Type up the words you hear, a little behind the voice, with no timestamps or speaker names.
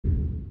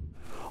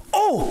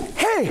Oh,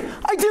 hey,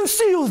 I didn't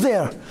see you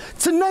there.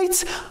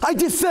 Tonight, I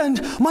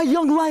defend my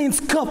young lion's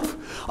cup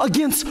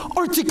against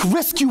Arctic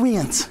rescue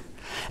ants.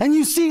 And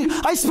you see,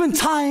 I spent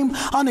time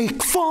on a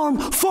farm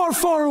far,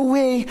 far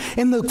away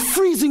in the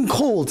freezing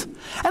cold,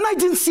 and I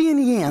didn't see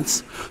any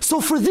ants.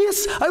 So for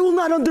this, I will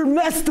not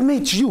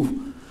underestimate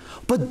you.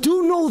 But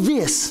do know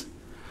this,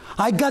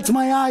 I got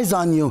my eyes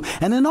on you,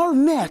 and in our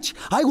match,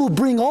 I will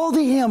bring all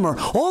the hammer,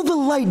 all the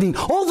lightning,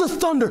 all the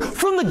thunder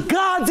from the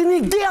gods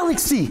in the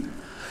galaxy.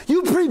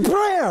 You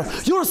prepare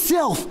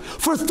yourself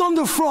for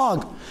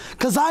Thunderfrog,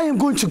 because I am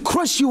going to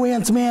crush you,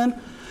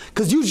 Ant-Man.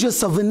 Because you're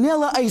just a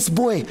vanilla ice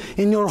boy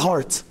in your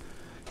heart.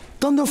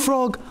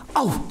 Thunderfrog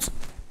out.